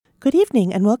Good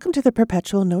evening and welcome to the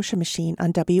Perpetual Notion Machine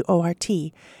on WORT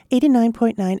 89.9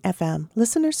 FM,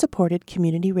 listener-supported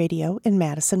community radio in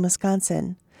Madison,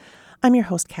 Wisconsin. I'm your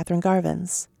host, Catherine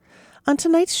Garvins. On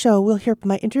tonight's show, we'll hear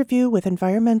my interview with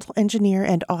environmental engineer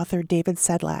and author David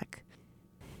Sedlak.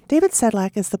 David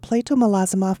Sedlak is the Plato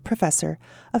Milazimov Professor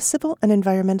of Civil and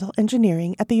Environmental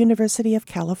Engineering at the University of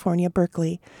California,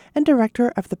 Berkeley, and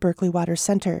director of the Berkeley Water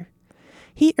Center.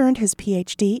 He earned his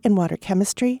Ph.D. in water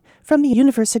chemistry from the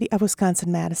University of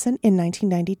Wisconsin-Madison in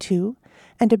 1992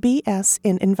 and a B.S.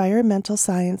 in environmental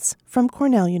science from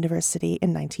Cornell University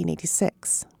in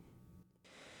 1986.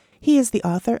 He is the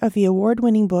author of the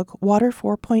award-winning book Water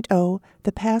 4.0,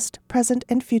 The Past, Present,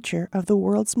 and Future of the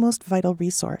World's Most Vital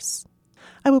Resource.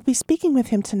 I will be speaking with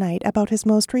him tonight about his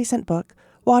most recent book,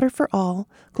 Water for All,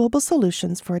 Global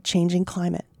Solutions for a Changing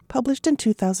Climate, published in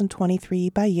 2023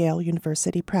 by Yale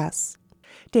University Press.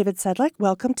 David Sedlak,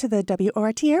 welcome to the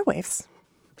WORT Airwaves.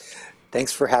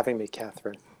 Thanks for having me,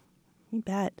 Catherine. You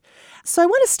bet. So I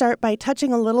want to start by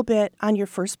touching a little bit on your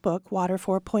first book, Water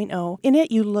 4.0. In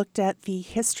it, you looked at the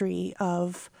history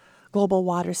of global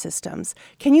water systems.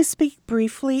 Can you speak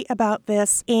briefly about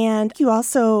this? And you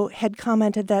also had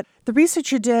commented that the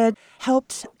research you did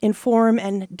helped inform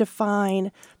and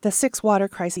define the 6 water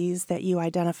crises that you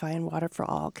identify in Water for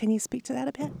All. Can you speak to that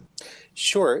a bit?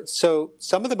 Sure. So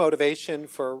some of the motivation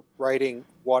for writing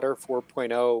Water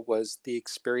 4.0 was the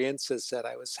experiences that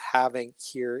I was having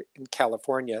here in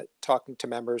California, talking to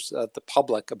members of the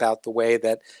public about the way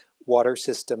that water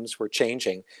systems were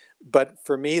changing. But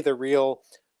for me, the real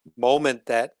moment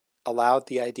that allowed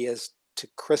the ideas to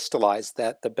crystallize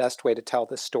that the best way to tell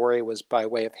the story was by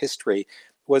way of history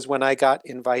was when I got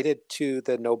invited to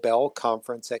the Nobel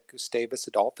conference at Gustavus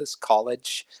Adolphus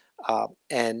College. I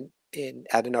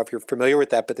don't know if you're familiar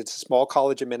with that, but it's a small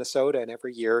college in Minnesota, and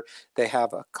every year they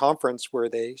have a conference where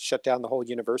they shut down the whole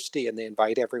university and they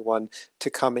invite everyone to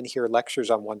come and hear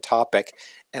lectures on one topic.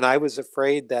 And I was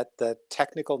afraid that the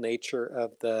technical nature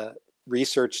of the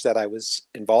research that I was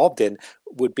involved in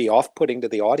would be off-putting to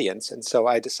the audience. And so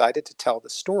I decided to tell the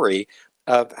story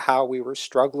of how we were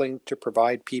struggling to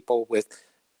provide people with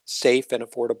safe and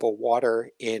affordable water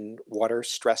in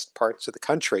water-stressed parts of the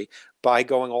country by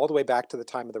going all the way back to the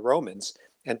time of the Romans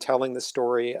and telling the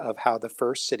story of how the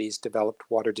first cities developed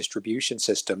water distribution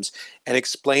systems and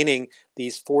explaining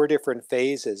these 4 different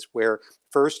phases where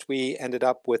first we ended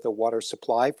up with a water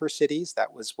supply for cities.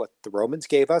 That was what the Romans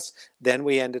gave us. Then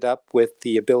we ended up with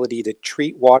the ability to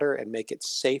treat water and make it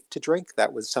safe to drink.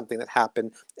 That was something that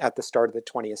happened at the start of the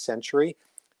 20th century.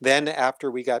 Then after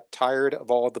we got tired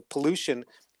of all the pollution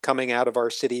coming out of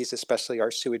our cities, especially our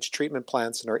sewage treatment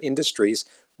plants and our industries,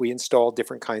 we installed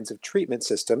different kinds of treatment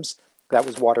systems. That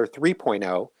was Water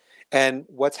 3.0. And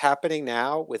what's happening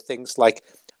now with things like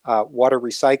water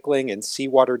recycling and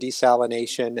seawater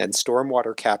desalination and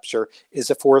stormwater capture is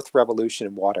a 4th revolution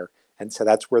in water. And so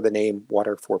that's where the name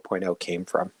Water 4.0 came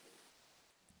from.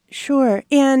 Sure.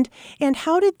 And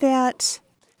how did that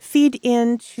feed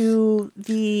into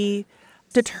the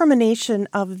determination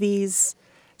of these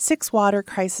 6 water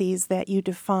crises that you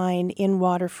define in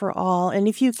Water for All? And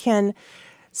if you can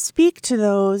speak to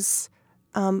those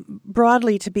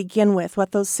broadly to begin with,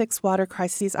 what those 6 water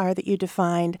crises are that you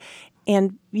defined,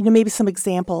 and maybe some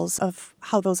examples of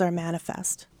how those are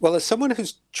manifest. Well, as someone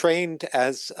who's trained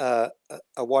as a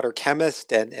water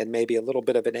chemist and maybe a little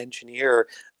bit of an engineer,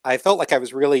 I felt like I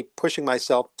was really pushing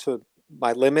myself to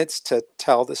my limits to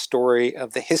tell the story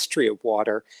of the history of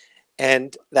water.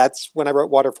 And that's when I wrote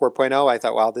Water 4.0, I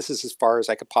thought, wow, this is as far as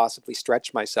I could possibly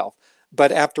stretch myself.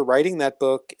 But after writing that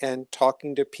book and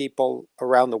talking to people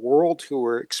around the world who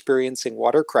were experiencing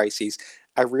water crises,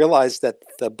 I realized that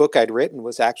the book I'd written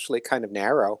was actually kind of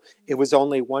narrow. It was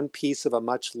only one piece of a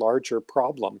much larger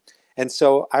problem. And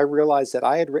so I realized that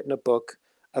I had written a book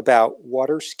about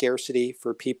water scarcity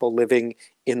for people living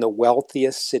in the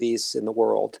wealthiest cities in the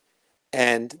world.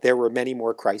 And there were many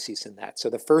more crises in that. So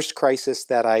the first crisis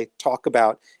that I talk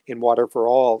about in Water for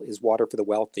All is water for the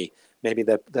wealthy. Maybe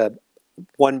the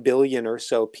 1 billion or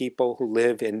so people who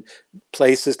live in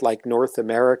places like North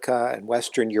America and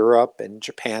Western Europe and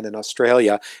Japan and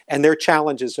Australia, and their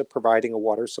challenges of providing a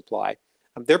water supply.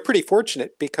 They're pretty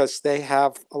fortunate because they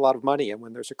have a lot of money, and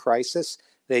when there's a crisis,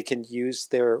 they can use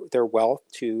their wealth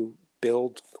to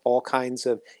build all kinds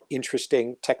of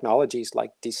interesting technologies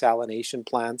like desalination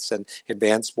plants and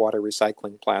advanced water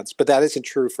recycling plants. But that isn't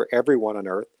true for everyone on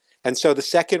Earth. And so the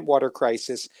second water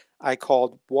crisis I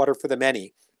called Water for the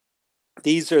Many.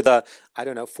 These are the,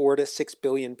 4 to 6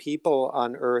 billion people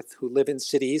on Earth who live in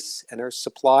cities and are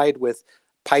supplied with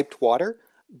piped water,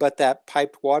 but that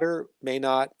piped water may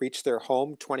not reach their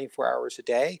home 24 hours a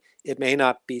day. It may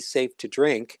not be safe to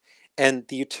drink. And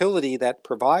the utility that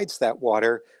provides that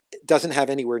water doesn't have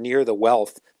anywhere near the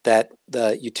wealth that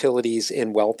the utilities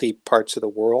in wealthy parts of the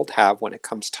world have when it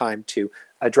comes time to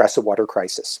address a water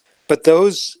crisis. But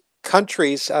those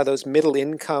countries, those middle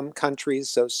income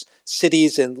countries, those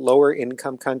cities in lower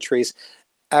income countries,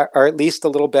 are at least a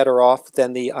little better off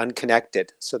than the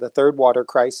unconnected. So the third water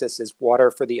crisis is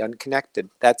water for the unconnected.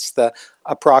 That's the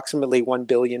approximately 1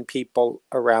 billion people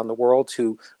around the world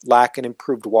who lack an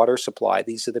improved water supply.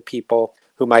 These are the people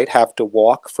who might have to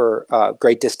walk for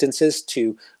great distances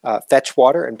to fetch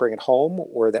water and bring it home,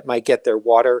 or that might get their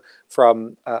water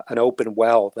from an open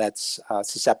well that's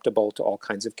susceptible to all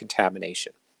kinds of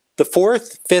contamination. The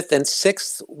fourth, fifth, and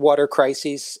sixth water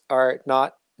crises are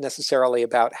not necessarily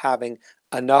about having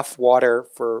enough water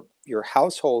for your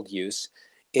household use.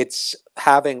 It's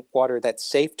having water that's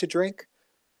safe to drink,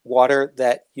 water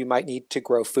that you might need to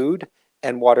grow food,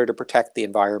 and water to protect the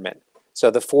environment.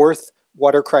 So the fourth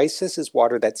water crisis is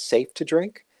water that's safe to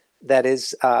drink. That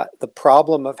is the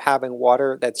problem of having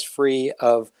water that's free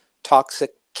of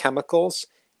toxic chemicals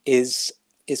is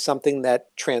something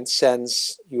that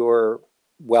transcends your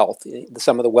wealth.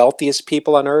 Some of the wealthiest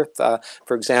people on earth,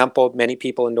 for example, many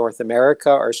people in North America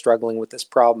are struggling with this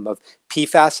problem of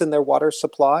PFAS in their water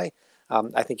supply.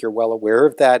 I think you're well aware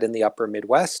of that in the upper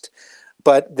Midwest.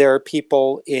 But there are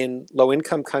people in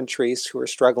low-income countries who are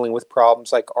struggling with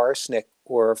problems like arsenic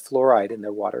or fluoride in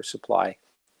their water supply.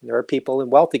 And there are people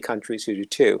in wealthy countries who do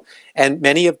too. And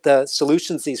many of the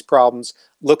solutions to these problems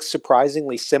look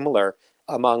surprisingly similar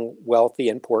among wealthy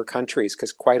and poor countries,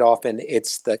 because quite often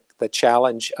it's the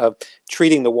challenge of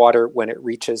treating the water when it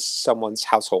reaches someone's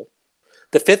household.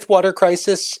 The fifth water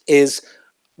crisis is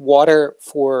water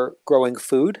for growing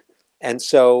food. And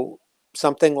so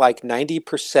something like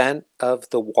 90% of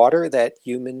the water that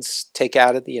humans take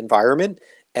out of the environment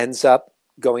ends up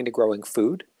going to growing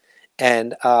food.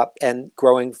 And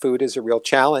growing food is a real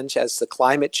challenge as the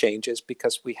climate changes,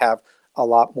 because we have a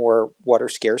lot more water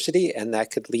scarcity, and that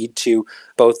could lead to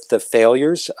both the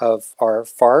failures of our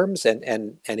farms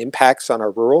and impacts on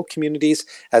our rural communities,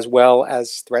 as well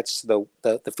as threats to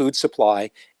the food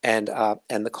supply and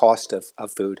the cost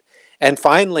of food. And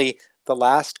finally, the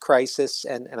last crisis,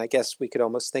 and I guess we could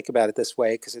almost think about it this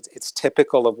way because it's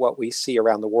typical of what we see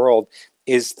around the world,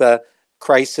 is the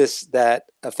crisis that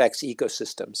affects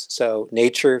ecosystems. So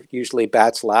nature usually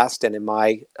bats last, and in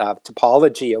my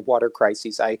topology of water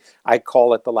crises, I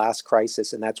call it the last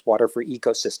crisis, and that's water for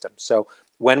ecosystems. So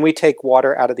when we take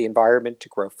water out of the environment to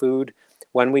grow food,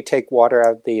 when we take water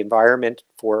out of the environment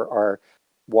for our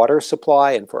water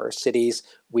supply and for our cities,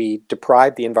 we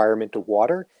deprive the environment of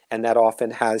water, and that often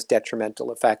has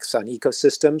detrimental effects on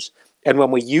ecosystems. And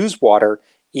when we use water,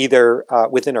 either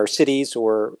within our cities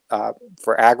or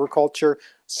for agriculture,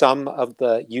 some of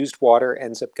the used water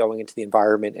ends up going into the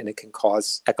environment, and it can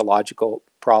cause ecological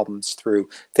problems through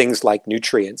things like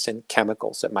nutrients and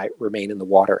chemicals that might remain in the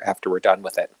water after we're done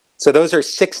with it. So those are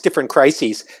 6 different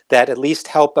crises that at least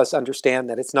help us understand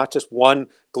that it's not just one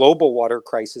global water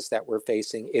crisis that we're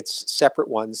facing, it's separate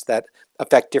ones that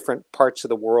affect different parts of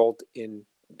the world in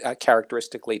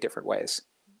characteristically different ways.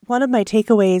 One of my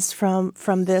takeaways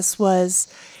from this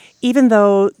was, even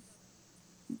though,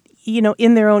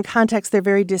 in their own context, they're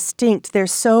very distinct, they're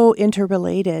so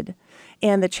interrelated,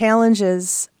 and the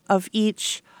challenges of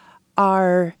each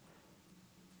are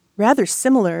rather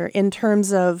similar in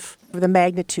terms of the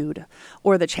magnitude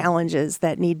or the challenges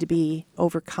that need to be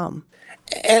overcome.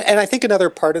 And I think another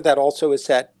part of that also is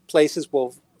that places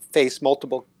will face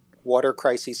multiple water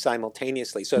crises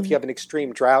simultaneously. So if you have an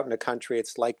extreme drought in a country,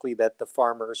 it's likely that the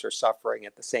farmers are suffering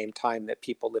at the same time that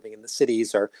people living in the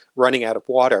cities are running out of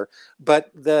water.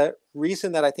 But the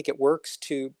reason that I think it works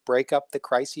to break up the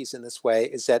crises in this way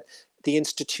is that the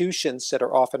institutions that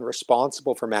are often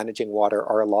responsible for managing water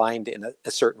are aligned in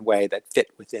a certain way that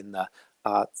fit within the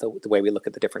way we look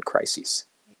at the different crises.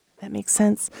 That makes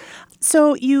sense.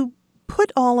 So you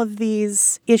put all of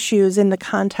these issues in the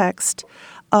context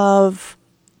of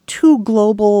 2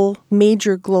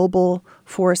 major global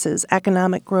forces: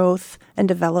 economic growth and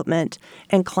development,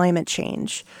 and climate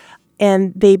change.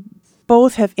 And they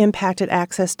both have impacted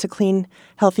access to clean,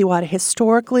 healthy water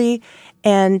historically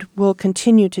and will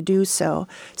continue to do so.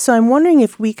 So I'm wondering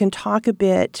if we can talk a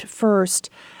bit first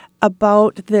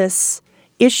about this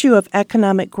issue of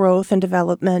economic growth and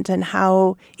development and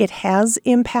how it has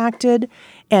impacted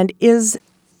and is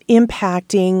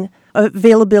impacting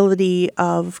availability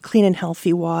of clean and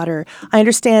healthy water. I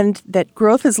understand that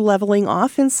growth is leveling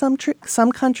off in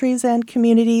some countries and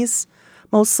communities,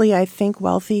 mostly, I think,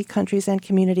 wealthy countries and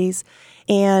communities.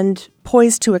 and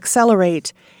poised to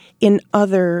accelerate in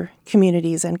other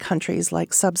communities and countries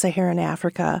like sub-Saharan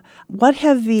Africa. What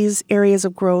have these areas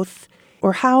of growth,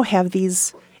 or how have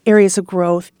these areas of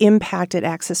growth impacted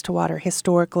access to water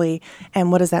historically,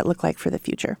 and what does that look like for the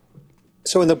future?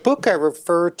 So in the book, I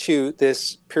refer to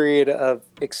this period of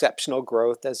exceptional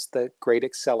growth as the Great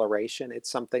Acceleration. It's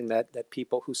something that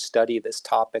people who study this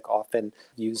topic often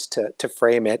use to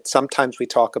frame it. Sometimes we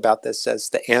talk about this as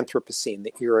the Anthropocene,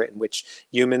 the era in which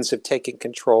humans have taken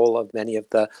control of many of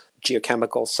the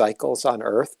geochemical cycles on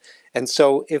Earth. And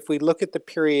so if we look at the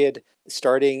period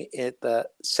starting at the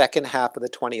second half of the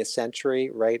 20th century,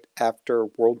 right after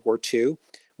World War II,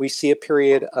 we see a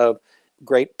period of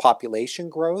great population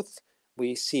growth.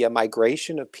 We see a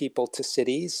migration of people to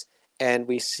cities, and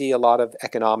we see a lot of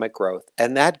economic growth.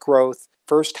 And that growth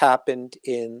first happened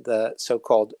in the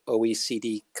so-called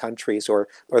OECD countries, or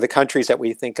the countries that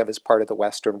we think of as part of the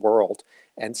Western world.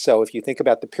 And so if you think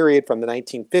about the period from the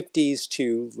 1950s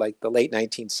to like the late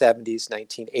 1970s,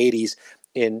 1980s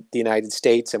in the United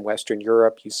States and Western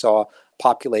Europe, you saw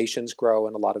populations grow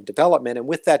and a lot of development. And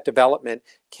with that development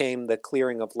came the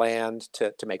clearing of land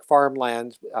to make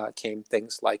farmland, came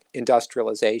things like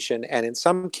industrialization, and in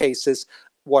some cases,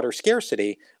 water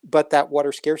scarcity. But that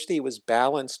water scarcity was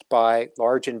balanced by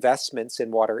large investments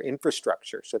in water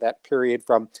infrastructure. So that period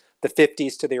from the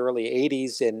 50s to the early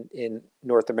 80s in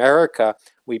North America,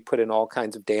 we put in all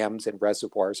kinds of dams and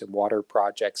reservoirs and water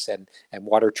projects and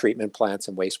water treatment plants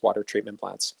and wastewater treatment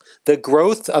plants. The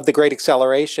growth of the Great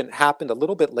Acceleration happened a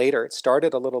little bit later. It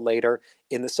started a little later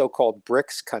in the so-called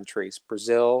BRICS countries,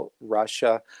 Brazil,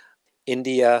 Russia,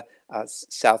 India,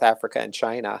 South Africa, and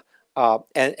China.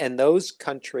 And those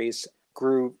countries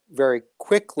grew very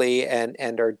quickly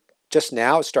and are just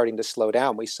now starting to slow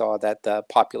down. We saw that the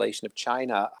population of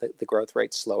China, the growth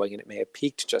rate slowing, and it may have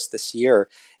peaked just this year.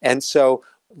 And so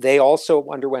they also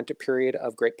underwent a period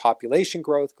of great population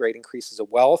growth, great increases of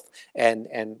wealth, and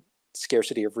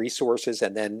scarcity of resources,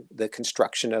 and then the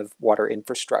construction of water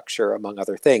infrastructure, among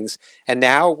other things. And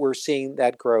now we're seeing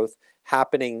that growth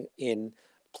happening in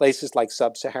places like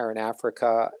sub-Saharan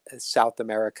Africa, South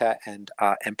America, and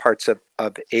parts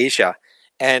of Asia.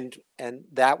 And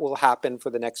that will happen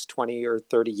for the next 20 or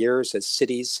 30 years as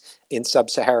cities in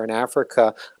sub-Saharan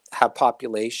Africa have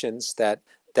populations that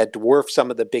dwarf some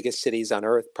of the biggest cities on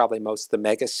Earth. Probably most of the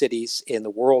mega cities in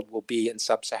the world will be in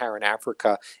sub-Saharan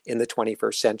Africa in the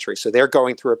 21st century. So they're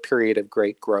going through a period of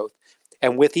great growth.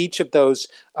 And with each of those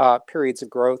periods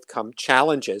of growth come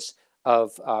challenges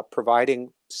of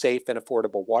providing safe and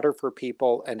affordable water for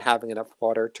people and having enough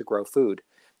water to grow food.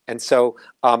 And so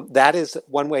that is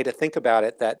one way to think about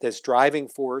it, that this driving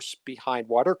force behind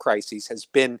water crises has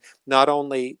been not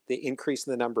only the increase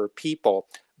in the number of people,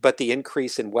 but the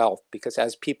increase in wealth. Because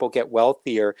as people get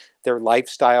wealthier, their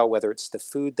lifestyle, whether it's the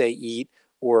food they eat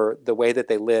or the way that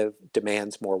they live,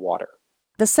 demands more water.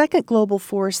 The second global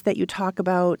force that you talk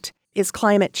about is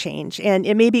climate change. And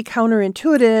it may be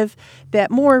counterintuitive that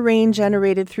more rain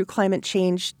generated through climate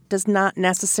change does not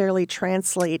necessarily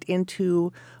translate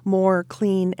into more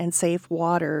clean and safe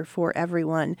water for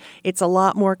everyone. It's a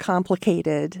lot more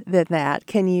complicated than that.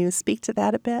 Can you speak to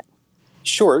that a bit?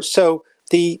 Sure. So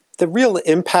the real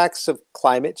impacts of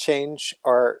climate change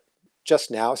are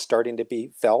just now starting to be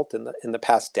felt in the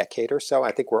past decade or so.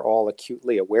 I think we're all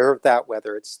acutely aware of that,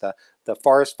 whether it's the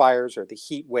forest fires or the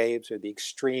heat waves or the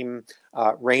extreme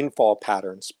rainfall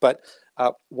patterns. But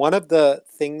one of the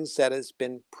things that has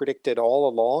been predicted all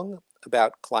along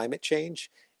about climate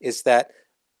change is that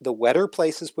the wetter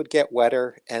places would get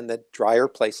wetter and the drier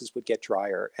places would get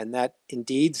drier. And that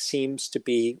indeed seems to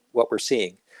be what we're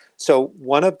seeing. So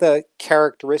one of the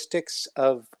characteristics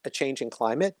of a change in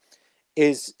climate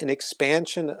is an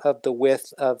expansion of the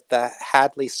width of the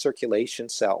Hadley circulation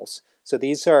cells. So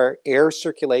these are air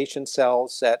circulation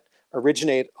cells that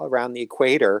originate around the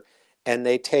equator, and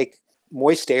they take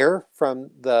moist air from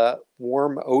the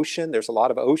warm ocean. There's a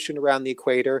lot of ocean around the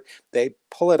equator. They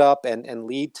pull it up and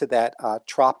lead to that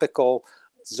tropical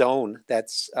zone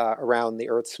that's around the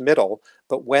Earth's middle.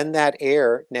 But when that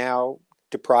air, now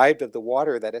deprived of the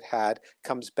water that it had,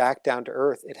 comes back down to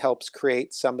Earth, it helps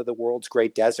create some of the world's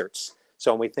great deserts.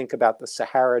 So when we think about the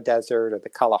Sahara Desert or the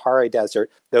Kalahari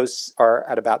Desert, those are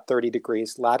at about 30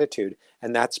 degrees latitude,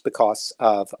 and that's because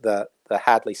of the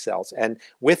Hadley cells. And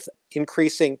with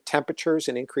increasing temperatures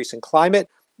and increasing climate,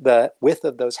 the width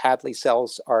of those Hadley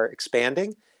cells are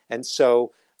expanding. And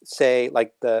so, say,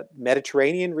 like the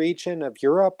Mediterranean region of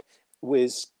Europe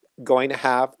was going to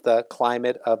have the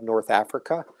climate of North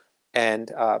Africa, and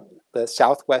the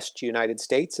Southwest United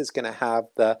States is going to have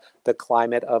the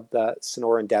climate of the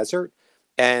Sonoran Desert.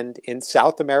 And in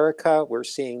South America, we're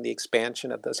seeing the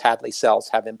expansion of those Hadley cells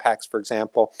have impacts, for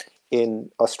example,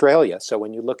 in Australia. So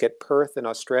when you look at Perth in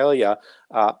Australia,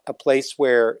 a place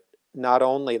where not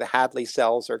only the Hadley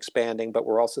cells are expanding, but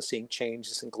we're also seeing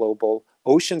changes in global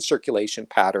ocean circulation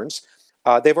patterns.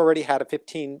 They've already had a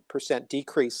 15%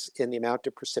 decrease in the amount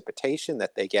of precipitation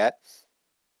that they get,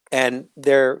 and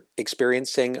they're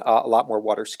experiencing a lot more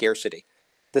water scarcity.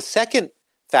 The second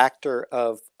factor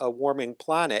of a warming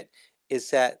planet is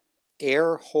that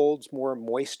air holds more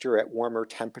moisture at warmer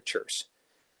temperatures.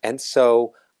 And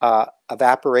so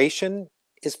evaporation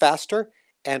is faster.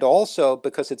 And also,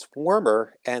 because it's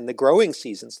warmer and the growing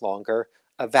season's longer,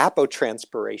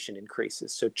 evapotranspiration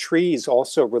increases. So trees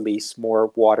also release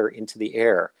more water into the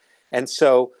air. And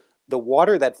so the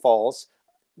water that falls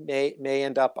may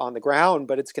end up on the ground,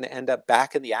 but it's going to end up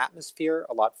back in the atmosphere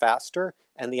a lot faster.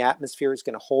 And the atmosphere is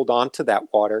going to hold on to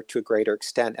that water to a greater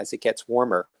extent as it gets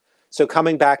warmer. So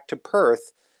coming back to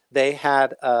Perth, they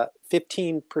had a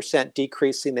 15%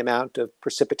 decrease in the amount of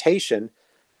precipitation,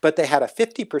 but they had a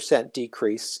 50%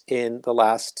 decrease in the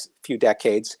last few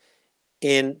decades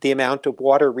in the amount of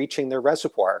water reaching their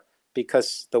reservoir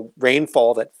because the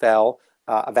rainfall that fell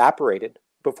evaporated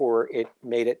before it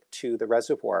made it to the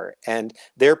reservoir. And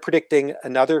they're predicting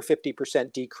another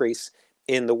 50% decrease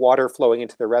in the water flowing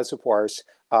into the reservoirs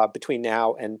between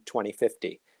now and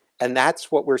 2050. And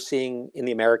that's what we're seeing in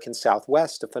the American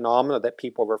Southwest, a phenomenon that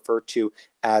people refer to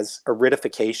as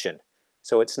aridification.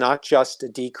 So it's not just a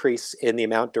decrease in the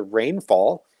amount of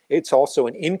rainfall, it's also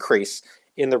an increase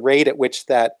in the rate at which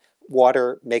that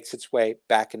water makes its way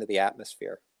back into the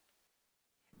atmosphere.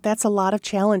 That's a lot of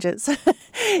challenges.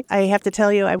 I have to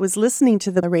tell you, I was listening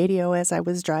to the radio as I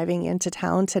was driving into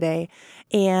town today,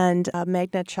 and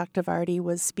Magna Chakravarty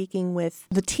was speaking with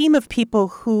the team of people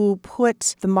who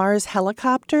put the Mars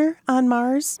helicopter on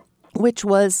Mars, which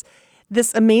was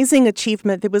this amazing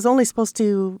achievement that was only supposed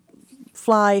to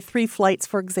fly 3 flights,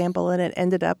 for example, and it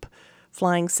ended up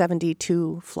flying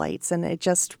 72 flights, and it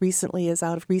just recently is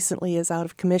out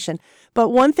of commission. But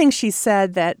one thing she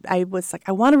said that I was like,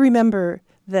 I want to remember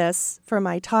this for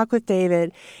my talk with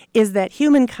David, is that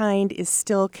humankind is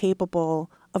still capable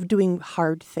of doing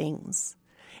hard things.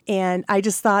 And I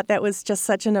just thought that was just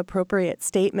such an appropriate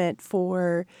statement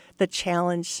for the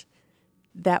challenge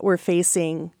that we're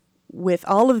facing with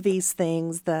all of these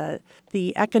things, the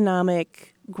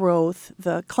economic growth,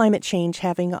 the climate change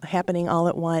happening all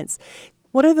at once.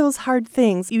 What are those hard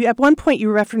things? At one point you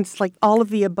referenced like all of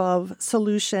the above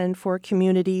solution for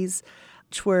communities,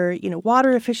 which were,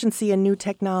 water efficiency and new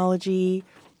technology,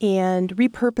 and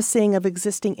repurposing of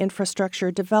existing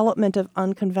infrastructure, development of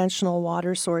unconventional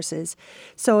water sources.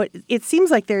 So it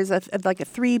seems like there's a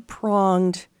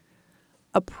 3-pronged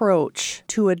approach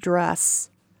to address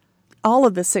all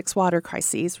of the 6 water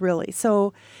crises, really.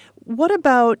 So what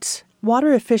about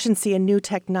water efficiency and new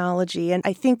technology? And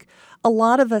I think a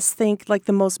lot of us think like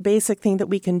the most basic thing that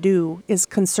we can do is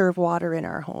conserve water in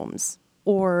our homes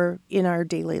or in our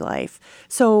daily life.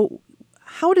 So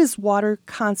how does water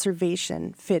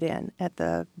conservation fit in at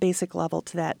the basic level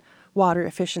to that water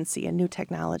efficiency and new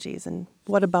technologies? And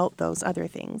what about those other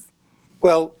things?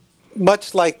 Well,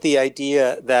 much like the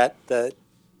idea that the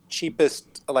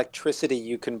cheapest electricity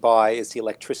you can buy is the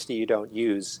electricity you don't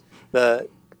use, the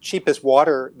cheapest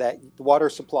water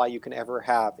supply you can ever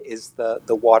have is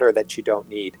the water that you don't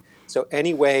need. So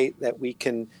any way that we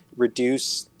can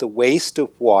reduce the waste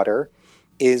of water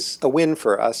is a win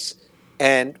for us.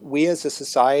 And we as a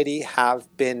society have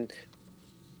been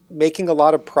making a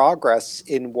lot of progress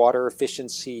in water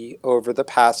efficiency over the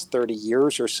past 30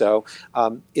 years or so.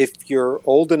 If you're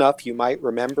old enough, you might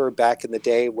remember back in the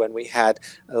day when we had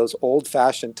those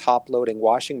old-fashioned top-loading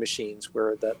washing machines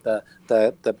where the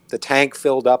tank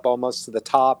filled up almost to the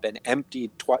top and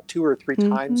emptied 2 or 3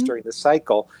 times during the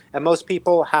cycle. And most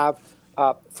people have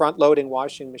front-loading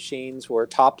washing machines or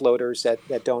top loaders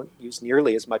that don't use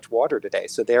nearly as much water today.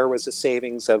 So there was a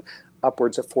savings of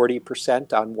upwards of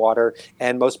 40% on water,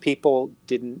 and most people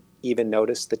didn't even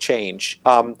notice the change.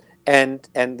 And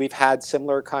we've had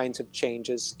similar kinds of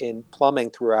changes in plumbing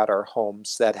throughout our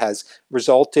homes that has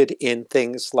resulted in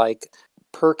things like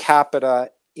per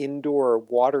capita indoor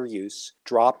water use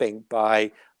dropping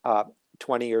by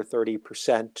 20 or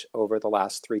 30% over the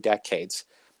last 3 decades.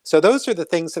 So those are the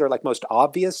things that are like most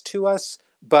obvious to us,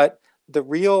 but the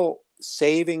real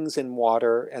savings in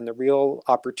water and the real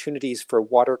opportunities for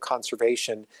water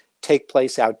conservation take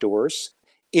place outdoors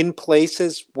in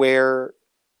places where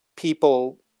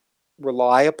people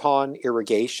rely upon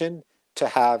irrigation to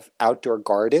have outdoor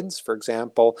gardens. For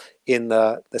example, in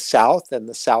the South and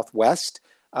the Southwest,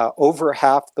 over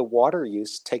half the water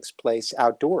use takes place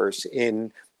outdoors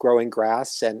in growing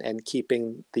grass and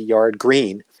keeping the yard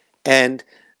green. And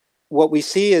what we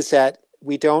see is that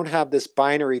we don't have this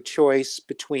binary choice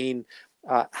between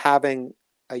having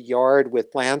a yard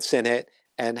with plants in it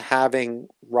and having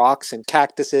rocks and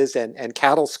cactuses and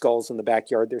cattle skulls in the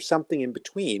backyard. There's something in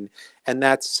between, and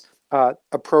that's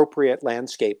appropriate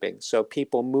landscaping. So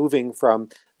people moving from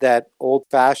that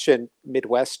old-fashioned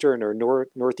Midwestern or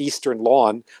Northeastern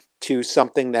lawn to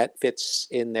something that fits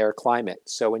in their climate.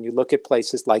 So when you look at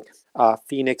places like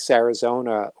Phoenix,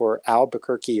 Arizona, or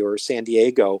Albuquerque or San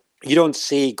Diego, you don't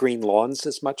see green lawns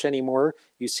as much anymore.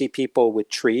 You see people with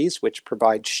trees, which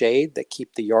provide shade that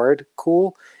keep the yard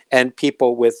cool, and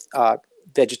people with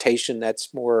vegetation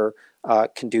that's more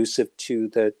conducive to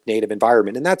the native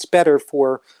environment. And that's better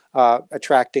for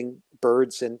attracting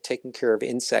birds and taking care of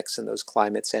insects in those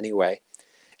climates anyway.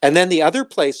 And then the other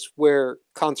place where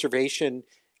conservation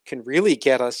can really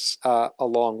get us a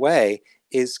long way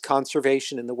is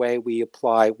conservation in the way we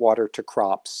apply water to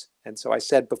crops. And so I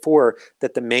said before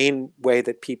that the main way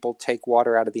that people take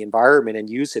water out of the environment and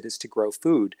use it is to grow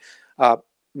food. Uh,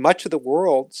 Much of the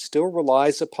world still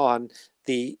relies upon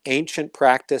the ancient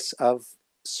practice of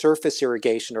surface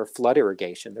irrigation or flood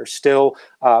irrigation. They're still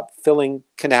filling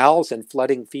canals and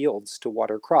flooding fields to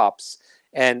water crops.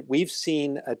 And we've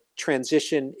seen a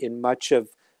transition in much of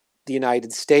the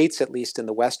United States, at least in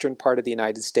the western part of the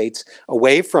United States,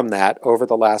 away from that over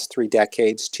the last 3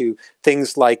 decades to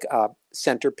things like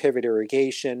center pivot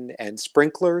irrigation and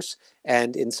sprinklers,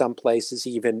 and in some places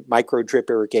even micro drip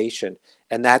irrigation.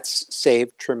 And that's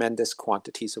saved tremendous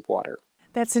quantities of water.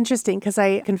 That's interesting because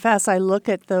I confess I look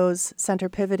at those center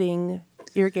pivoting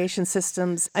irrigation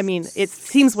systems. I mean, it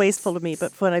seems wasteful to me,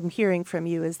 but what I'm hearing from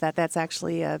you is that that's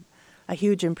actually a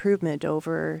huge improvement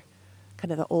over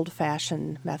kind of the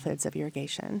old-fashioned methods of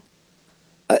irrigation.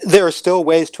 There are still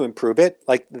ways to improve it.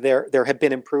 Like there have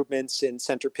been improvements in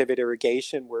center pivot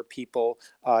irrigation where people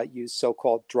use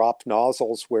so-called drop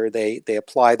nozzles where they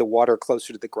apply the water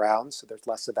closer to the ground so there's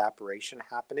less evaporation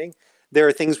happening. There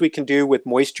are things we can do with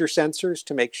moisture sensors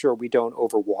to make sure we don't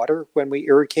overwater when we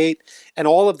irrigate. And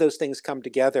all of those things come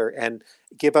together and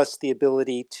give us the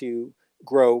ability to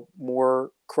grow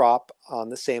more crop on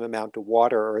the same amount of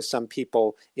water, or as some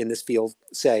people in this field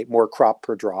say, more crop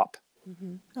per drop.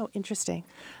 Mm-hmm. Oh, interesting.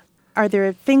 Are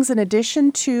there things in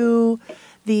addition to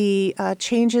the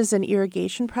changes in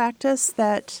irrigation practice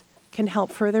that can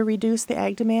help further reduce the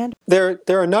ag demand? There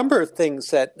are a number of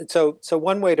things so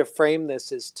one way to frame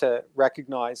this is to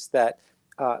recognize that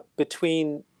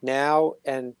between now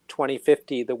and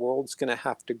 2050, the world's going to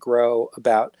have to grow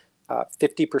about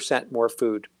 50% more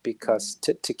food because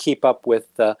to keep up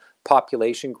with the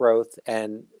population growth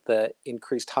and the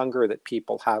increased hunger that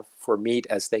people have for meat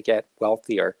as they get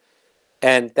wealthier.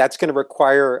 And that's going to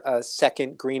require a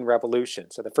second green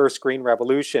revolution. So the first green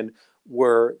revolution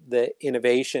were the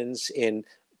innovations in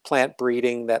plant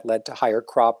breeding that led to higher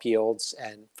crop yields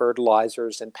and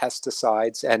fertilizers and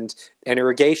pesticides and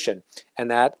irrigation. And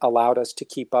that allowed us to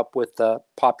keep up with the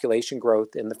population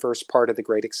growth in the first part of the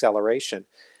Great Acceleration.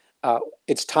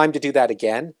 It's time to do that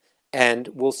again. And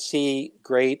we'll see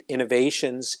great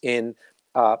innovations in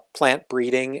plant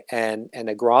breeding and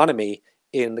agronomy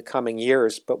in the coming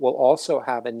years, but we'll also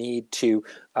have a need to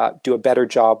do a better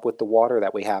job with the water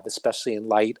that we have, especially in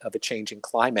light of a changing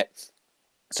climate.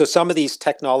 So some of these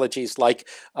technologies, like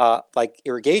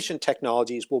irrigation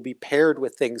technologies, will be paired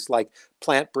with things like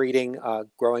plant breeding,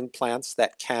 growing plants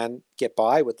that can get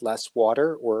by with less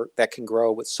water or that can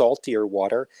grow with saltier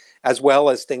water, as well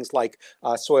as things like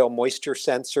soil moisture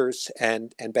sensors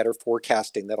and better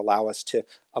forecasting that allow us to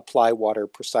apply water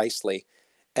precisely.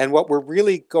 And what we're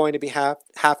really going to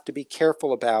have to be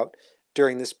careful about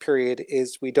during this period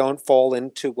is we don't fall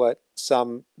into what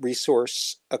some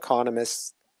resource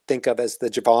economists think of as the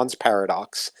Jevons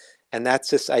paradox. And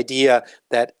that's this idea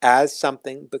that as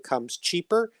something becomes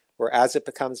cheaper or as it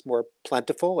becomes more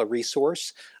plentiful, a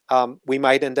resource, we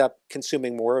might end up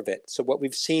consuming more of it. So, what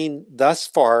we've seen thus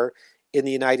far in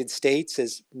the United States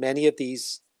is many of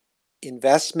these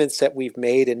investments that we've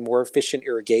made in more efficient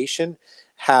irrigation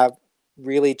have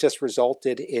really just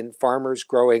resulted in farmers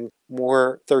growing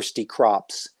more thirsty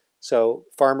crops. So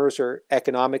farmers are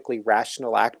economically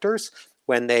rational actors.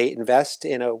 When they invest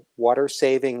in a water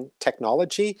saving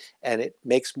technology and it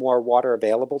makes more water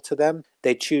available to them,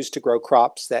 they choose to grow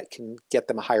crops that can get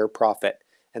them a higher profit.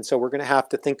 And so we're going to have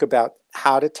to think about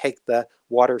how to take the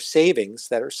water savings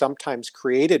that are sometimes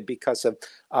created because of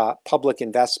public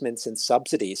investments and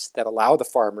subsidies that allow the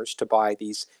farmers to buy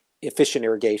these efficient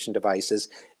irrigation devices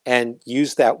and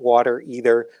use that water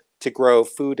either to grow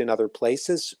food in other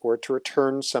places or to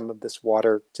return some of this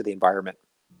water to the environment.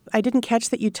 I didn't catch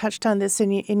that you touched on this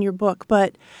in your book,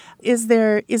 but is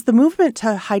the movement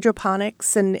to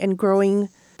hydroponics and growing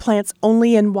plants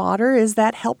only in water, is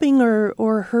that helping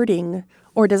or hurting,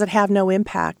 or does it have no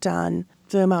impact on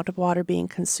the amount of water being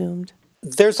consumed?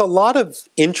 There's a lot of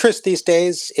interest these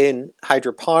days in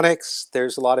hydroponics.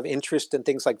 There's a lot of interest in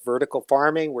things like vertical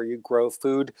farming, where you grow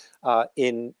food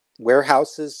in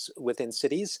warehouses within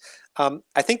cities.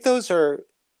 I think those are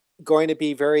going to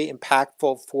be very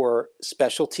impactful for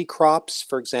specialty crops.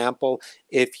 For example,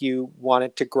 if you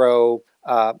wanted to grow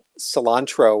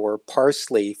cilantro or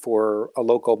parsley for a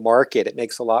local market, it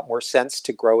makes a lot more sense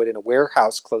to grow it in a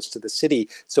warehouse close to the city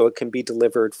so it can be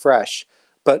delivered fresh.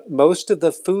 But most of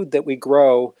the food that we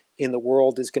grow in the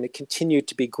world is going to continue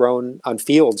to be grown on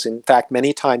fields. In fact,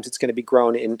 many times it's going to be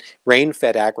grown in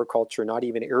rain-fed agriculture, not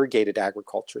even irrigated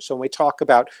agriculture. So when we talk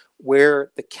about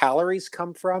where the calories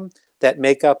come from that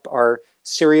make up our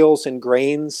cereals and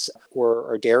grains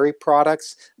or dairy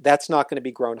products, that's not going to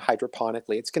be grown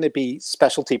hydroponically. It's going to be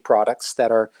specialty products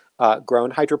that are grown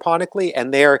hydroponically,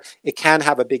 and there it can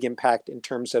have a big impact in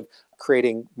terms of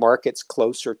creating markets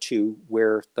closer to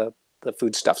where the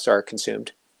foodstuffs are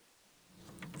consumed.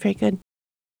 Very good.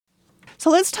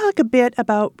 So let's talk a bit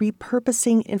about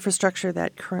repurposing infrastructure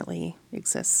that currently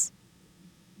exists.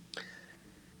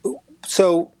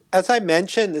 So, as I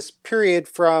mentioned, this period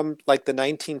from like the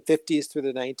 1950s through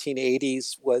the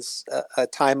 1980s was a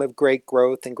time of great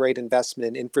growth and great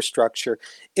investment in infrastructure.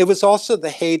 It was also the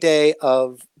heyday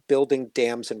of building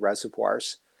dams and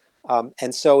reservoirs.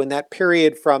 And so, in that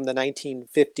period from the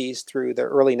 1950s through the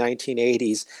early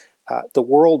 1980s, the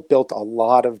world built a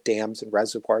lot of dams and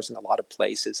reservoirs in a lot of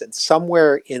places. And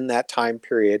somewhere in that time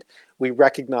period, we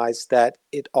recognized that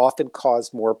it often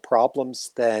caused more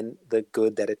problems than the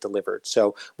good that it delivered.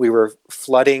 So we were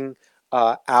flooding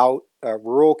out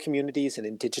rural communities and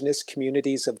indigenous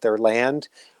communities of their land.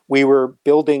 We were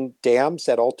building dams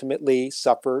that ultimately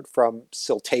suffered from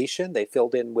siltation. They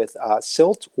filled in with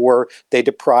silt, or they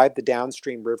deprived the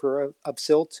downstream river of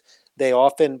silt. They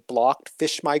often blocked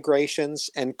fish migrations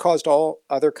and caused all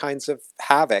other kinds of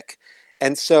havoc.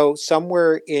 And so,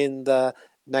 somewhere in the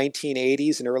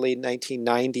 1980s and early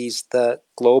 1990s, the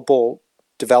global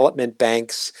development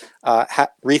banks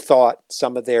rethought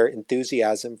some of their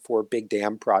enthusiasm for big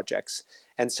dam projects.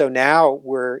 And so now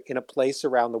we're in a place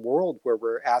around the world where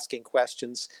we're asking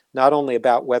questions not only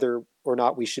about whether or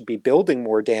not we should be building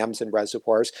more dams and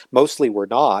reservoirs, mostly we're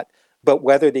not, but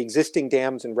whether the existing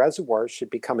dams and reservoirs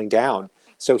should be coming down.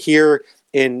 So here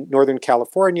in Northern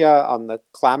California on the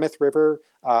Klamath River,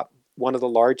 one of the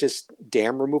largest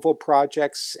dam removal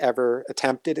projects ever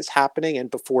attempted is happening.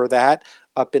 And before that,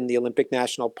 up in the Olympic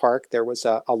National Park, there was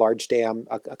a large dam,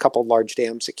 a couple of large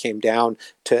dams that came down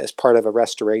as part of a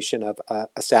restoration of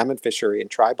a salmon fishery in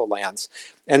tribal lands.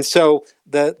 And so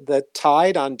the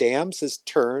tide on dams has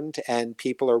turned, and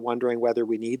people are wondering whether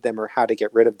we need them or how to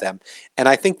get rid of them. And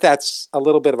I think that's a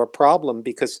little bit of a problem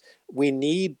because we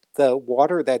need the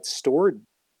water that's stored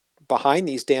behind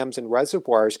these dams and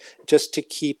reservoirs just to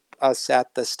keep us at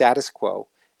the status quo.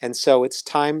 And so it's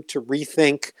time to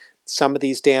rethink some of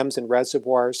these dams and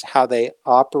reservoirs, how they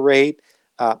operate,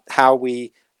 how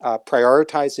we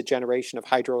prioritize the generation of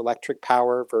hydroelectric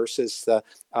power versus the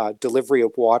delivery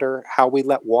of water, how we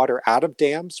let water out of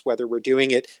dams, whether we're doing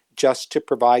it just to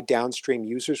provide downstream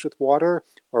users with water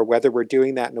or whether we're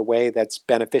doing that in a way that's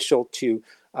beneficial to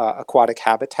aquatic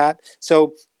habitat.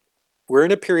 So we're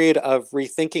in a period of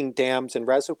rethinking dams and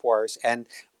reservoirs. And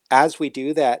as we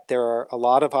do that, there are a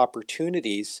lot of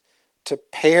opportunities to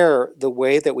pair the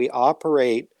way that we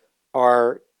operate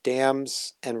our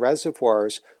dams and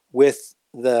reservoirs with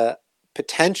the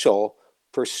potential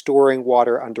for storing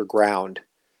water underground.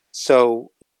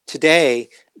 So today,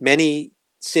 many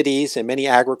cities and many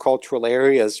agricultural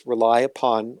areas rely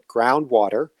upon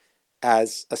groundwater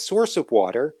as a source of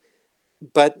water,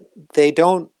 but they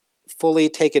don't fully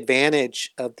take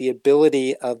advantage of the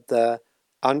ability of the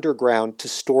underground to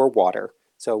store water.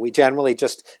 So we generally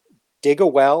just dig a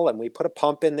well and we put a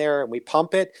pump in there and we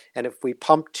pump it. And if we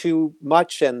pump too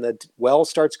much and the well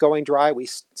starts going dry, we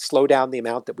slow down the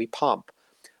amount that we pump.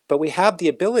 But we have the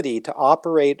ability to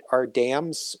operate our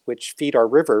dams, which feed our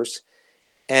rivers,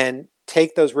 and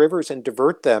take those rivers and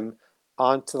divert them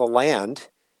onto the land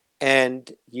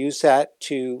and use that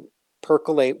to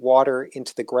percolate water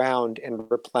into the ground and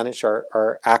replenish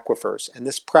our aquifers. And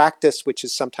this practice, which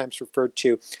is sometimes referred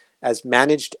to as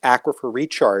managed aquifer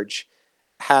recharge,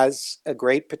 has a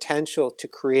great potential to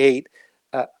create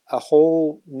a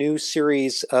whole new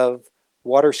series of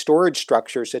water storage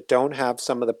structures that don't have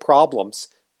some of the problems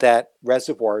that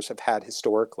reservoirs have had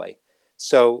historically.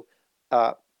 So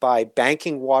by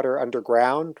banking water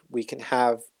underground, we can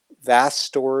have vast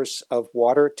stores of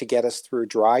water to get us through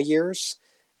dry years,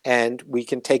 and we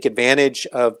can take advantage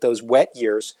of those wet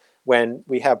years when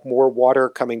we have more water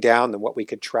coming down than what we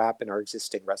could trap in our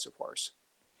existing reservoirs.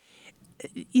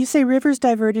 You say rivers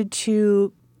diverted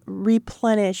to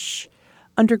replenish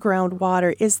underground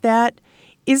water. Is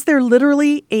there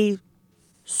literally a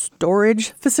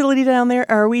storage facility down there?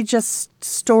 Or are we just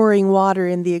storing water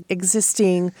in the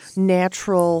existing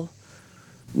natural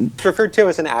It's referred to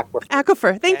as an aquifer.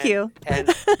 aquifer? Thank you. And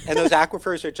those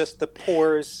aquifers are just the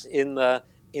pores in the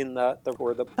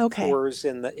Okay. pores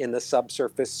in the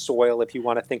subsurface soil, if you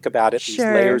want to think about it, these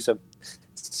Sure. layers of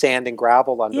sand and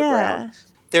gravel underground.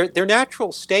 Yeah. Their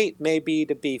natural state may be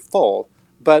to be full,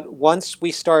 but once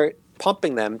we start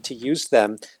pumping them to use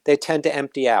them, they tend to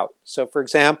empty out. So, for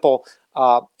example,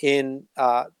 in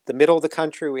the middle of the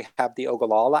country, we have the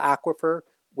Ogallala Aquifer,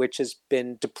 which has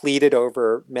been depleted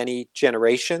over many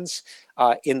generations.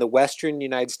 In the western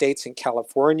United States, in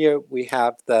California, we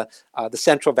have the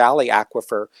Central Valley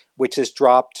Aquifer, which has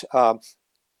dropped, on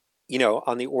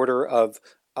the order of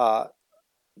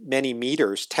many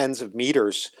meters, tens of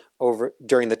meters over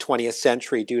during the 20th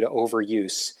century due to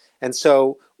overuse. And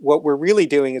so what we're really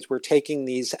doing is we're taking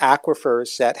these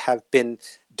aquifers that have been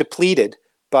depleted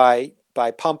by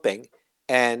pumping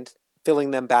and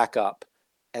filling them back up.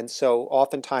 And so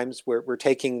oftentimes we're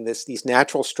taking these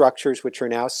natural structures which are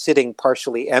now sitting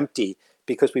partially empty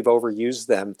because we've overused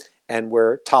them, and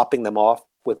we're topping them off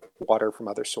with water from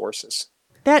other sources.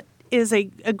 That is a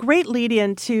great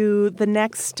lead-in to the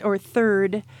next or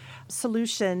third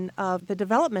solution of the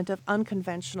development of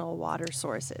unconventional water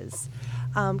sources.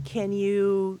 Can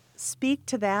you speak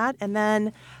to that? And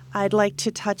then I'd like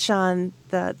to touch on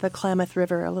the Klamath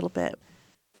River a little bit.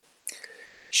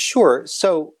 Sure.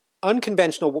 So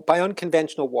by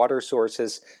unconventional water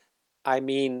sources, I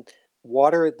mean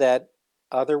water that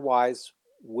otherwise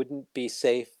wouldn't be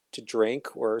safe to drink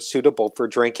or suitable for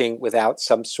drinking without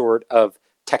some sort of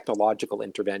technological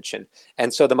intervention.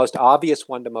 And so the most obvious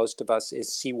one to most of us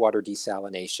is seawater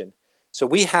desalination. So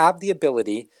we have the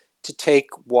ability to take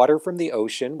water from the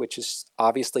ocean, which is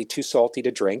obviously too salty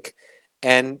to drink,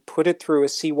 and put it through a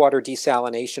seawater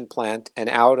desalination plant, and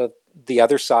out of the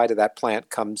other side of that plant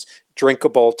comes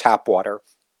drinkable tap water.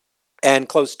 And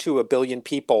close to 1 billion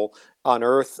people on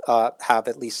Earth have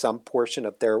at least some portion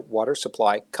of their water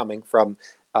supply coming from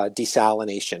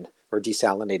desalination or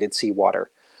desalinated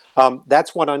seawater.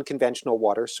 That's one unconventional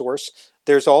water source.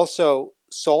 There's also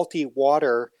salty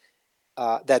water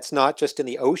that's not just in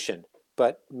the ocean,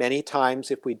 but many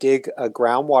times if we dig a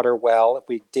groundwater well, if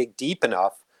we dig deep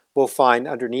enough, we'll find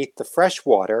underneath the fresh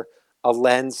water a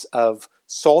lens of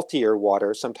saltier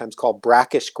water, sometimes called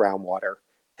brackish groundwater.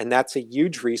 And that's a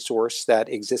huge resource that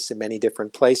exists in many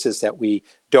different places that we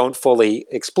don't fully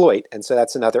exploit. And so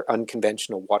that's another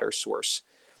unconventional water source.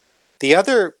 The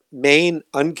other main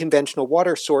unconventional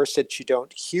water source that you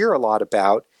don't hear a lot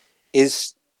about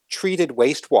is treated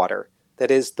wastewater.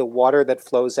 That is the water that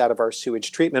flows out of our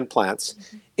sewage treatment plants.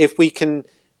 Mm-hmm. If we can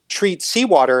treat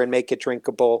seawater and make it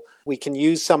drinkable, we can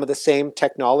use some of the same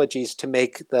technologies to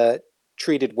make the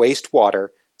treated wastewater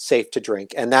safe to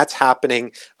drink. And that's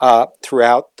happening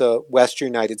throughout the Western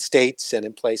United States and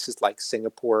in places like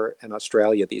Singapore and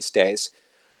Australia these days.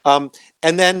 And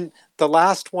then the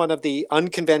last one of the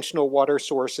unconventional water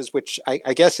sources, which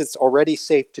I guess it's already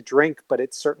safe to drink, but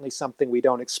it's certainly something we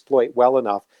don't exploit well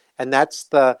enough. And that's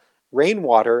the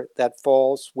rainwater that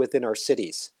falls within our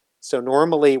cities. So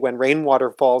normally when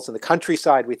rainwater falls in the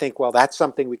countryside, we think, well, that's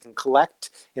something we can collect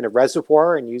in a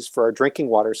reservoir and use for our drinking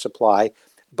water supply.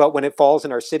 But when it falls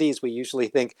in our cities, we usually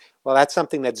think, well, that's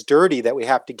something that's dirty that we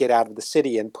have to get out of the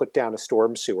city and put down a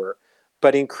storm sewer.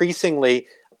 But increasingly,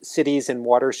 cities in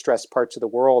water-stressed parts of the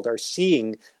world are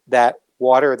seeing that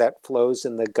water that flows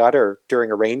in the gutter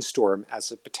during a rainstorm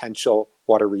as a potential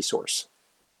water resource.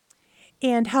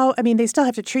 And they still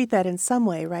have to treat that in some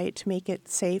way, right, to make it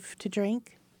safe to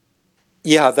drink?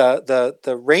 Yeah,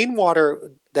 the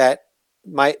rainwater that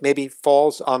maybe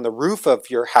falls on the roof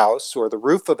of your house or the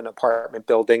roof of an apartment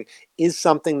building is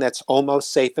something that's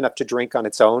almost safe enough to drink on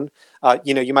its own.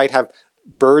 You might have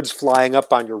birds flying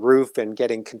up on your roof and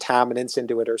getting contaminants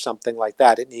into it or something like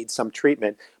that. It needs some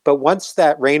treatment. But once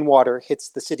that rainwater hits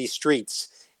the city streets,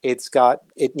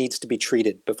 it needs to be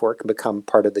treated before it can become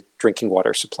part of the drinking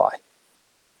water supply.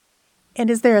 And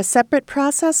is there a separate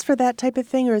process for that type of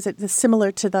thing, or is it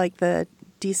similar to like the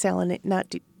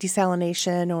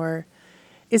desalination, or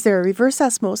is there a reverse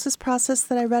osmosis process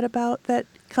that I read about that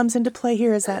comes into play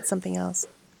here? Is that something else?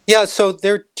 Yeah, so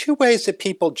there are two ways that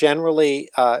people generally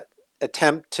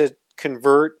attempt to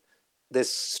convert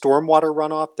this stormwater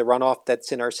runoff, the runoff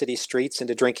that's in our city streets,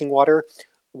 into drinking water.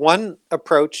 One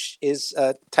approach is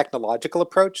a technological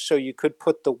approach. So you could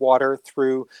put the water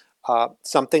through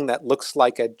something that looks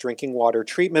like a drinking water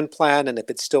treatment plant. And if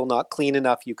it's still not clean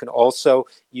enough, you can also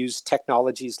use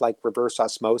technologies like reverse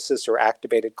osmosis or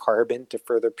activated carbon to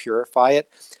further purify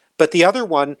it. But the other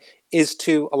one is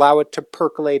to allow it to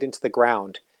percolate into the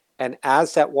ground. And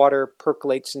as that water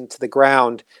percolates into the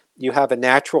ground, you have a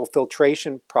natural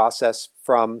filtration process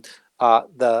from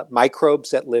the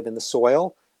microbes that live in the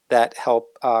soil that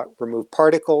help remove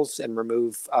particles and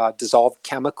remove dissolved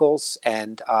chemicals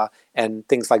and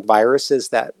things like viruses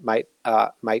that might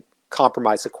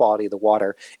compromise the quality of the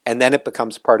water, and then it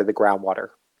becomes part of the groundwater.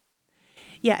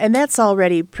 Yeah, and that's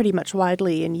already pretty much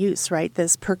widely in use, right?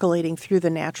 This percolating through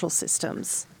the natural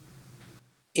systems.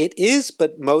 It is,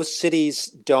 but most cities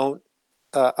don't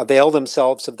avail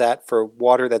themselves of that for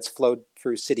water that's flowed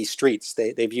through city streets.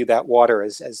 They view that water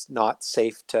as not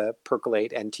safe to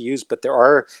percolate and to use. But there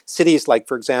are cities like,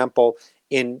 for example,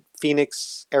 in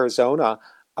Phoenix, Arizona.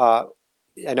 Uh,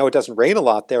 I know it doesn't rain a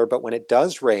lot there, but when it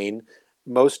does rain,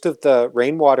 most of the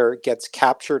rainwater gets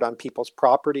captured on people's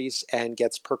properties and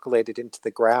gets percolated into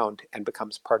the ground and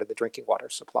becomes part of the drinking water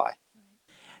supply.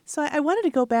 So I wanted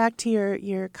to go back to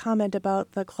your comment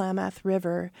about the Klamath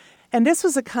River, and this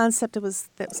was a concept that was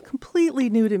completely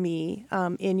new to me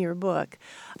in your book.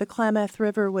 The Klamath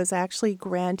River was actually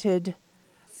granted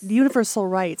universal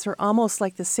rights, or almost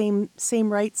like the same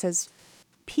rights as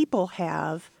people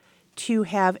have, to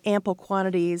have ample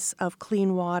quantities of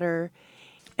clean water,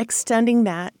 extending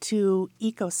that to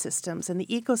ecosystems. And the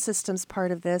ecosystems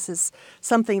part of this is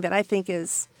something that I think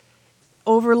is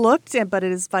overlooked, but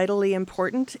it is vitally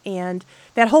important. And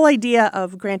that whole idea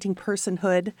of granting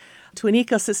personhood to an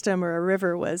ecosystem or a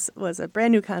river was a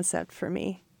brand new concept for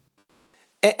me.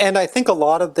 And I think a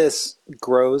lot of this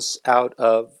grows out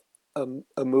of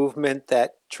a movement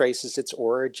that traces its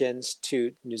origins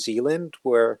to New Zealand,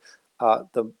 where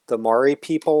the Maori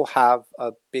people have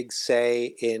a big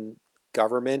say in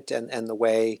government and the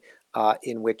way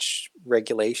in which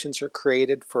regulations are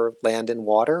created for land and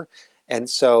water. And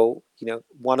so,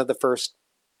 one of the first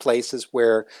places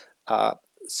where uh,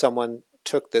 someone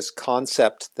took this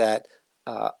concept that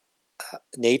uh,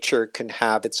 nature can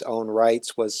have its own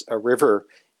rights was a river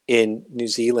in New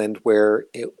Zealand where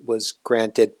it was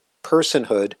granted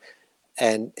personhood,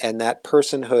 and that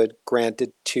personhood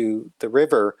granted to the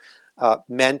river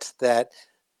meant that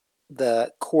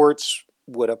the courts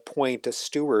would appoint a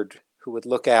steward who would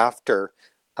look after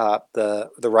the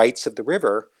rights of the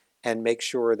river and make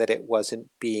sure that it wasn't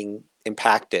being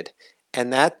impacted.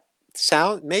 And that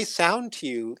sound to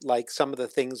you like some of the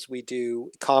things we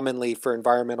do commonly for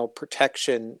environmental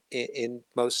protection in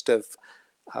most of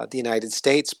the United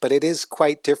States, but it is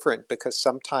quite different because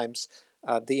sometimes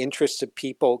the interests of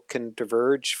people can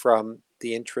diverge from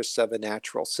the interests of a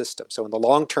natural system. So, in the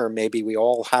long term, maybe we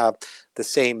all have the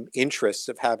same interests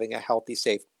of having a healthy,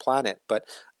 safe planet. But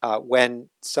when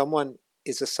someone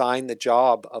is assigned the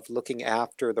job of looking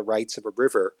after the rights of a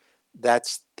river,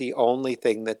 that's the only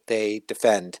thing that they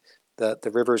defend.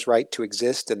 The river's right to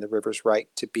exist and the river's right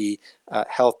to be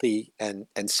healthy and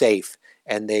safe.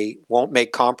 And they won't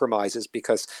make compromises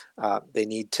because they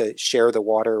need to share the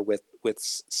water with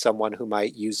someone who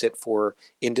might use it for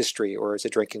industry or as a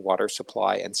drinking water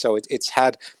supply. And so it's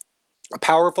had a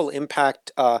powerful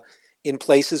impact in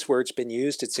places where it's been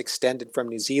used. It's extended from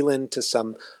New Zealand to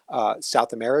some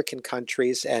South American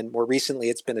countries, and more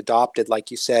recently, it's been adopted, like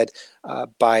you said,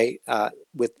 by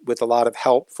with a lot of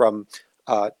help from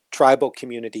tribal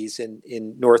communities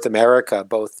in North America,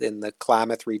 both in the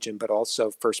Klamath region, but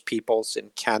also First Peoples in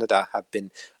Canada have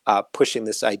been pushing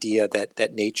this idea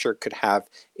that nature could have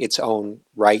its own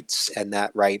rights, and that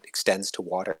right extends to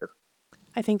water.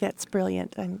 I think that's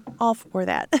brilliant. I'm all for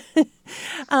that.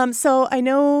 So I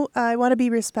know I want to be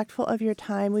respectful of your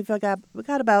time. We got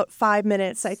about 5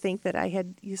 minutes, I think, that I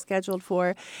had you scheduled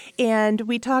for, and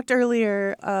we talked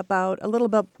earlier about a little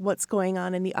bit what's going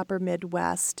on in the Upper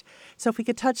Midwest. So if we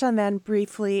could touch on that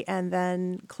briefly, and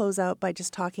then close out by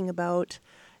just talking about,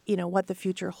 what the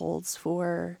future holds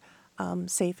for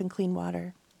safe and clean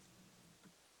water.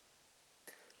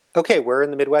 Okay, where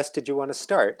in the Midwest did you want to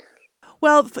start?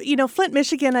 Well, Flint,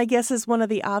 Michigan, I guess, is one of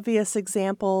the obvious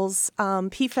examples.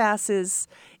 PFAS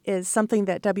is something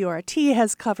that WRT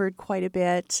has covered quite a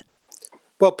bit.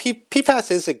 Well, PFAS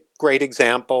is a great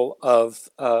example of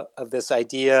this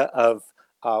idea of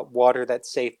water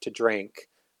that's safe to drink,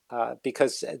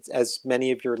 because as many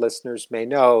of your listeners may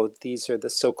know, these are the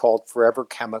so-called forever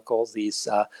chemicals, these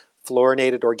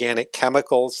fluorinated organic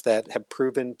chemicals that have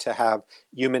proven to have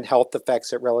human health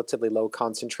effects at relatively low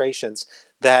concentrations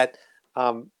that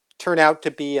turn out to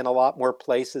be in a lot more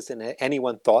places than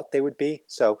anyone thought they would be.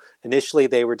 So initially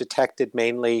they were detected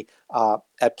mainly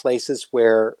at places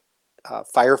where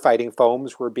firefighting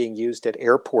foams were being used at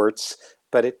airports,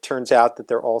 but it turns out that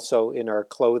they're also in our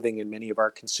clothing and many of our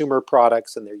consumer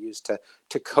products, and they're used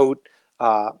to coat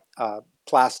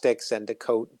plastics and to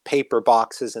coat paper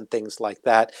boxes and things like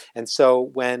that. And so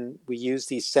when we use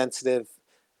these sensitive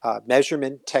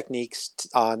measurement techniques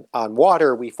on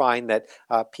water, we find that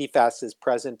PFAS is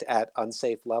present at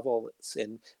unsafe levels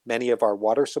in many of our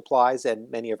water supplies and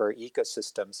many of our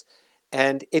ecosystems.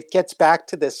 And it gets back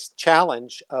to this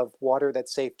challenge of water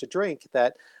that's safe to drink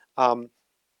that,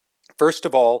 first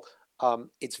of all,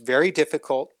 it's very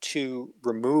difficult to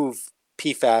remove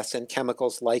PFAS and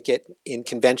chemicals like it in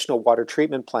conventional water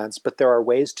treatment plants, but there are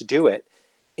ways to do it.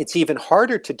 It's even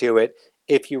harder to do it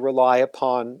if you rely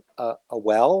upon a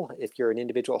well, if you're an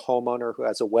individual homeowner who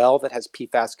has a well that has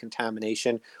PFAS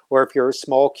contamination, or if you're a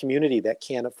small community that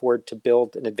can't afford to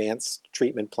build an advanced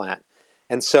treatment plant.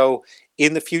 And so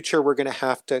in the future, we're going to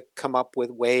have to come up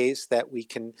with ways that we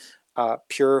can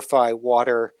purify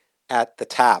water at the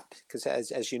tap, because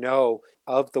as you know,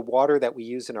 of the water that we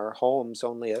use in our homes,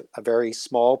 only a very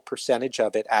small percentage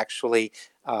of it actually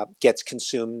gets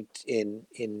consumed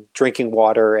in drinking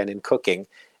water and in cooking.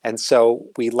 And so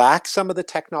we lack some of the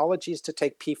technologies to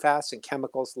take PFAS and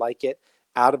chemicals like it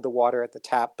out of the water at the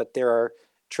tap, but there are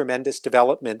tremendous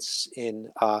developments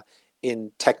in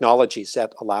technologies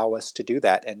that allow us to do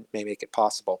that and may make it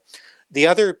possible. The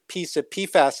other piece of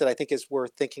PFAS that I think is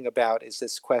worth thinking about is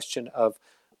this question of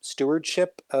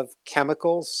stewardship of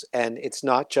chemicals. And it's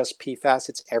not just PFAS,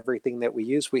 it's everything that we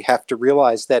use. We have to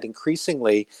realize that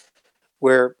increasingly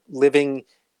we're living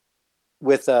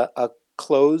with a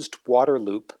closed water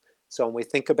loop. So when we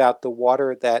think about the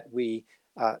water that we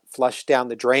flush down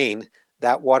the drain,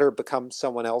 that water becomes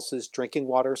someone else's drinking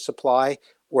water supply,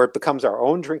 or it becomes our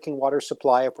own drinking water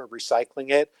supply if we're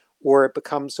recycling it, or it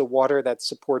becomes a water that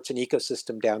supports an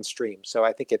ecosystem downstream. So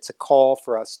I think it's a call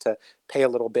for us to pay a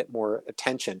little bit more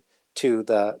attention to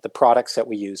the products that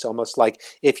we use. Almost like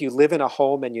if you live in a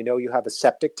home and you know you have a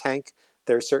septic tank,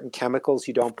 there are certain chemicals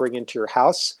you don't bring into your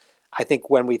house. I think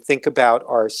when we think about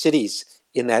our cities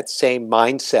in that same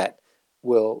mindset,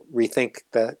 we'll rethink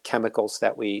the chemicals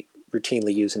that we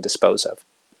routinely use and dispose of.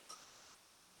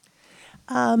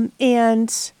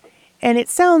 And it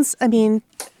sounds, I mean,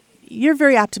 you're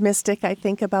very optimistic, I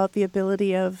think, about the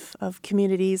ability of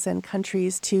communities and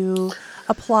countries to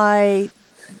apply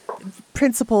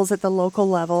principles at the local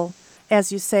level.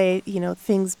 As you say, you know,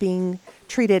 things being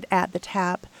treated at the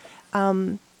tap.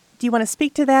 Do you want to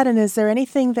speak to that? And is there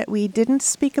anything that we didn't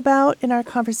speak about in our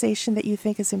conversation that you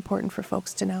think is important for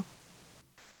folks to know?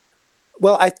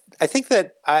 Well, I think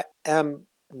that I am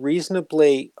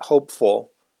reasonably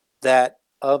hopeful that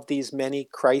of these many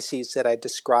crises that I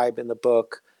describe in the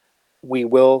book, we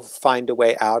will find a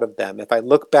way out of them. If I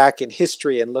look back in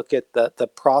history and look at the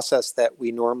process that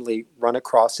we normally run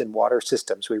across in water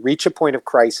systems, we reach a point of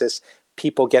crisis,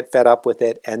 people get fed up with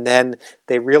it, and then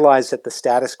they realize that the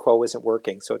status quo isn't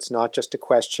working. So it's not just a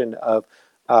question of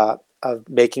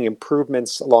making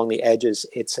improvements along the edges,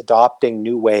 it's adopting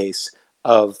new ways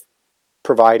of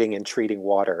providing and treating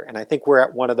water. And I think we're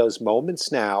at one of those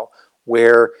moments now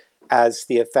where, as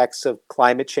the effects of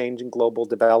climate change and global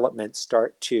development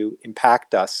start to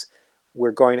impact us,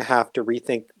 we're going to have to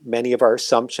rethink many of our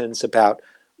assumptions about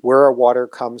where our water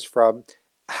comes from,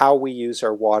 how we use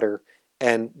our water,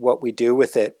 and what we do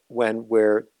with it when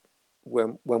we're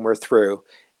through.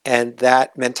 And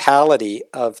that mentality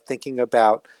of thinking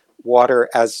about water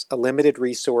as a limited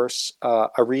resource,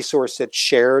 a resource that's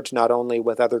shared not only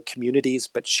with other communities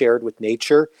but shared with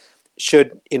nature,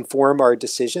 should inform our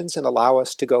decisions and allow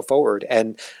us to go forward.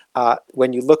 And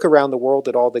when you look around the world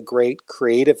at all the great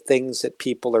creative things that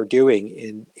people are doing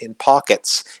in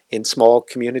pockets, in small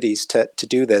communities to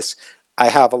do this, I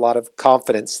have a lot of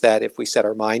confidence that if we set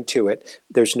our mind to it,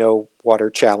 there's no water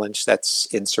challenge that's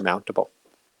insurmountable.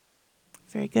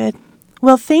 Very good.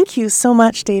 Well, thank you so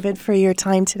much, David, for your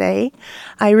time today.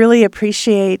 I really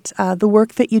appreciate the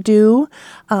work that you do,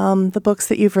 the books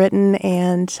that you've written,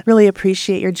 and really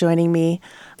appreciate your joining me.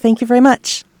 Thank you very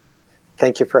much.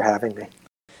 Thank you for having me.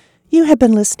 You have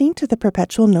been listening to The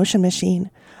Perpetual Notion Machine.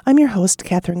 I'm your host,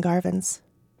 Catherine Garvins.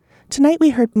 Tonight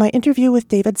we heard my interview with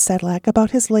David Sedlak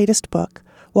about his latest book,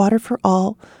 Water for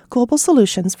All, Global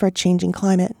Solutions for a Changing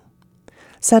Climate.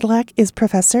 Sedlak is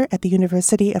professor at the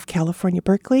University of California,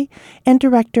 Berkeley, and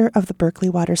director of the Berkeley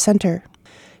Water Center.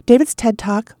 David's TED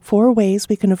Talk, 4 Ways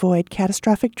We Can Avoid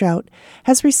Catastrophic Drought,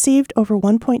 has received over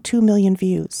 1.2 million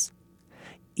views.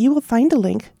 You will find a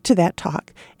link to that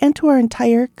talk and to our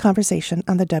entire conversation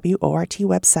on the WORT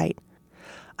website.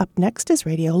 Up next is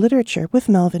Radio Literature with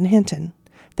Melvin Hinton.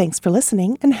 Thanks for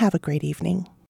listening and have a great evening.